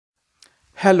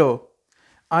Hello,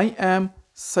 I am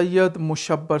Sayyid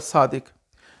Mushabbar Sadiq.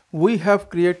 We have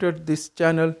created this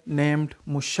channel named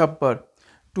Mushabbar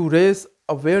to raise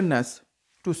awareness,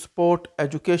 to support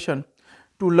education,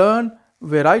 to learn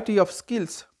variety of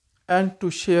skills and to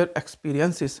share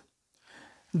experiences.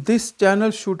 This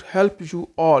channel should help you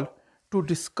all to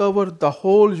discover the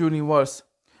whole universe,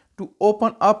 to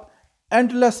open up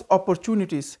endless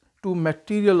opportunities to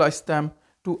materialize them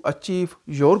to achieve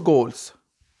your goals.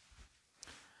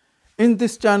 In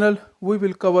this channel, we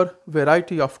will cover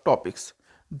variety of topics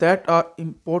that are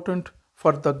important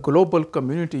for the global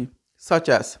community such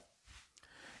as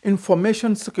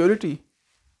information security,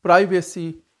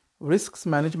 privacy, risks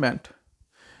management,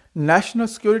 national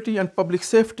security and public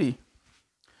safety,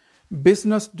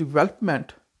 business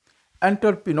development,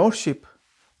 entrepreneurship,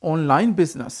 online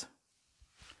business,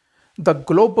 the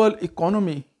global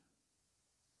economy,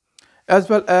 as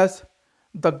well as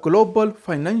the global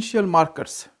financial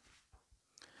markets,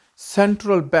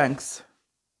 central banks,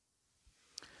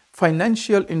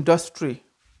 financial industry,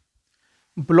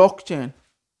 blockchain,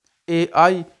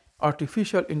 AI,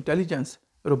 artificial intelligence,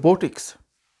 robotics,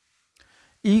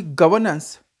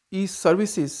 e-governance,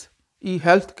 e-services,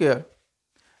 e-healthcare,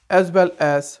 as well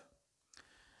as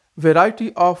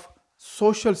variety of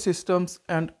social systems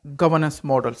and governance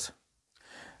models.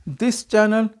 This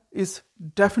channel is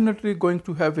definitely going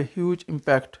to have a huge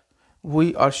impact.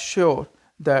 We are sure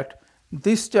that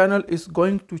this channel is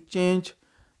going to change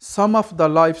some of the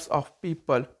lives of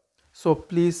people. So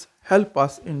please help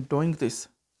us in doing this.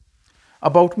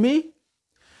 About me,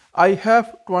 I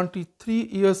have 23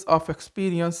 years of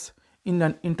experience in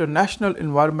an international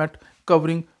environment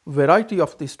covering variety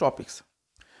of these topics.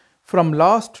 From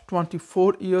last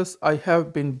 24 years, I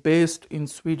have been based in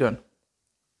Sweden.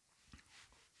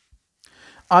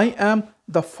 I am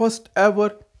the first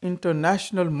ever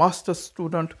international master's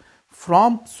student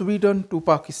from Sweden to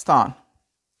Pakistan.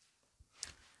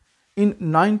 In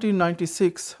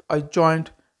 1996, I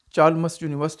joined Chalmers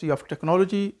University of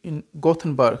Technology in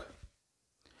Gothenburg.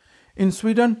 In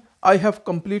Sweden, I have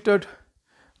completed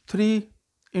 3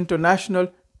 international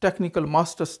technical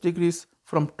master's degrees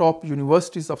from top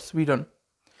universities of Sweden,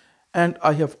 and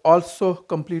I have also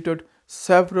completed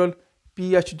several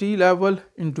PhD level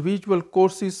individual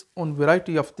courses on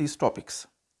variety of these topics.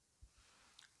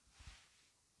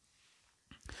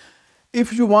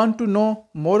 If you want to know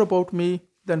more about me,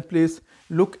 then please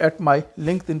look at my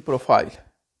LinkedIn profile.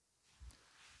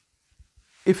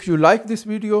 If you like this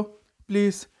video,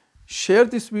 please share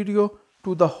this video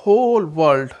to the whole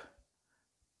world.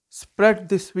 Spread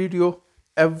this video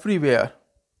everywhere.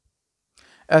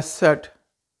 As said,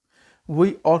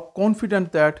 we are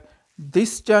confident that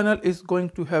this channel is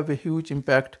going to have a huge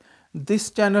impact. This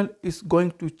channel is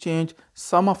going to change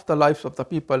some of the lives of the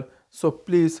people. So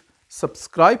please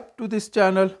subscribe to this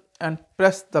channel and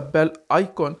press the bell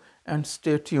icon and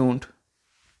stay tuned.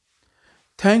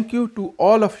 Thank you to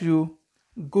all of you.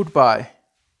 Goodbye.